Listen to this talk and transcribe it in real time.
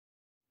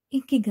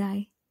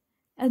Ikigai,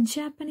 a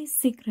Japanese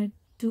secret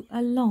to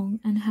a long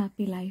and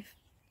happy life.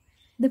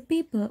 The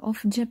people of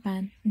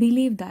Japan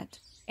believe that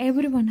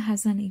everyone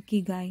has an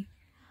ikigai,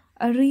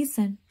 a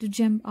reason to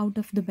jump out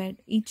of the bed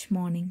each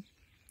morning,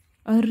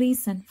 a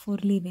reason for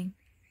living.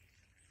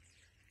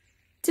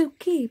 To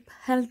keep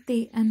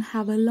healthy and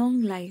have a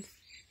long life,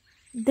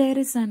 there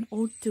is an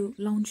ode to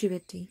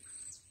longevity.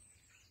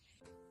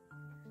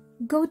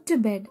 Go to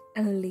bed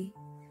early.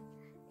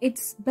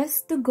 It's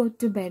best to go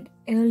to bed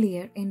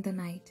earlier in the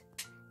night.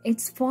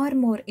 It's far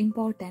more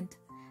important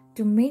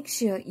to make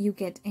sure you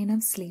get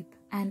enough sleep,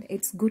 and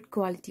it's good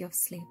quality of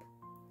sleep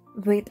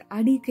with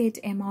adequate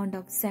amount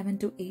of 7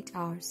 to 8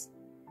 hours.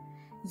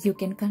 You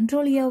can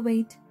control your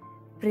weight,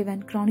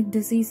 prevent chronic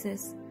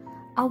diseases,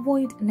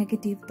 avoid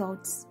negative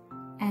thoughts,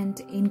 and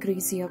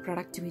increase your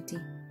productivity.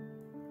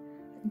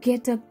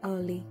 Get up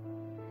early.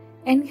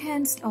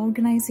 Enhanced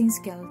organizing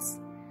skills.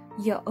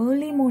 Your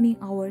early morning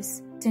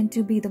hours tend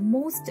to be the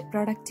most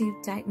productive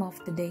time of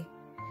the day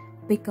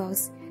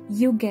because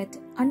you get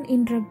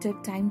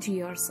uninterrupted time to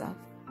yourself.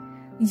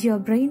 Your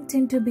brain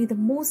tends to be the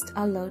most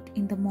alert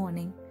in the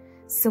morning,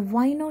 so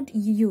why not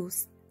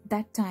use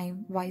that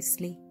time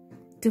wisely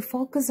to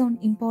focus on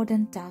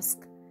important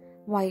tasks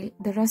while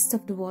the rest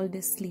of the world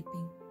is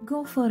sleeping.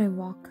 Go for a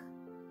walk.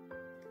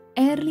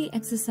 Early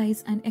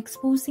exercise and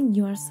exposing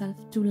yourself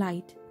to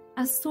light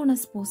as soon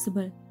as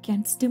possible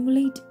can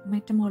stimulate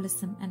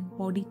metabolism and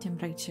body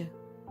temperature.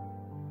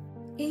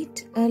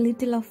 Eat a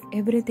little of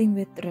everything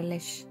with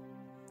relish.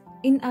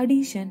 In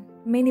addition,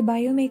 many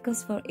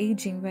biomarkers for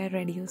aging were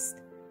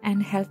reduced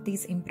and health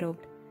is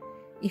improved.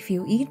 If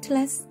you eat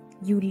less,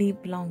 you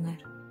live longer.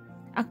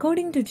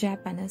 According to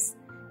Japanese,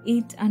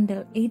 eat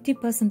until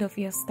 80% of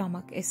your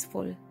stomach is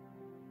full.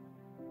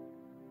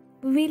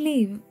 We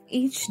live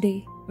each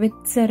day with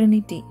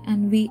serenity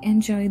and we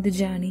enjoy the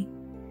journey.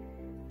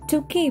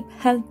 To keep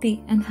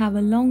healthy and have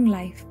a long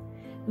life,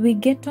 we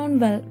get on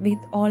well with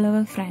all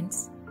our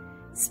friends.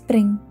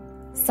 Spring,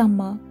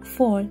 summer,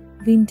 fall,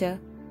 winter,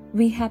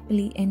 we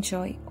happily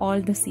enjoy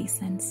all the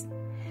seasons.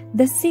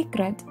 The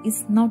secret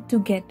is not to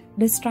get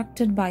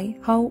distracted by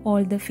how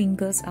all the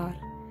fingers are,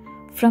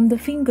 from the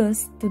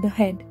fingers to the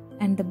head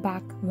and the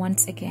back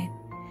once again.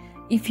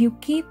 If you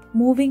keep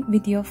moving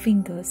with your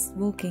fingers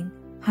working,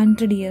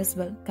 100 years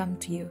will come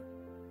to you.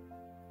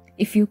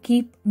 If you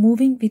keep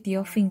moving with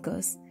your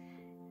fingers,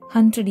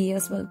 100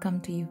 years will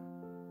come to you.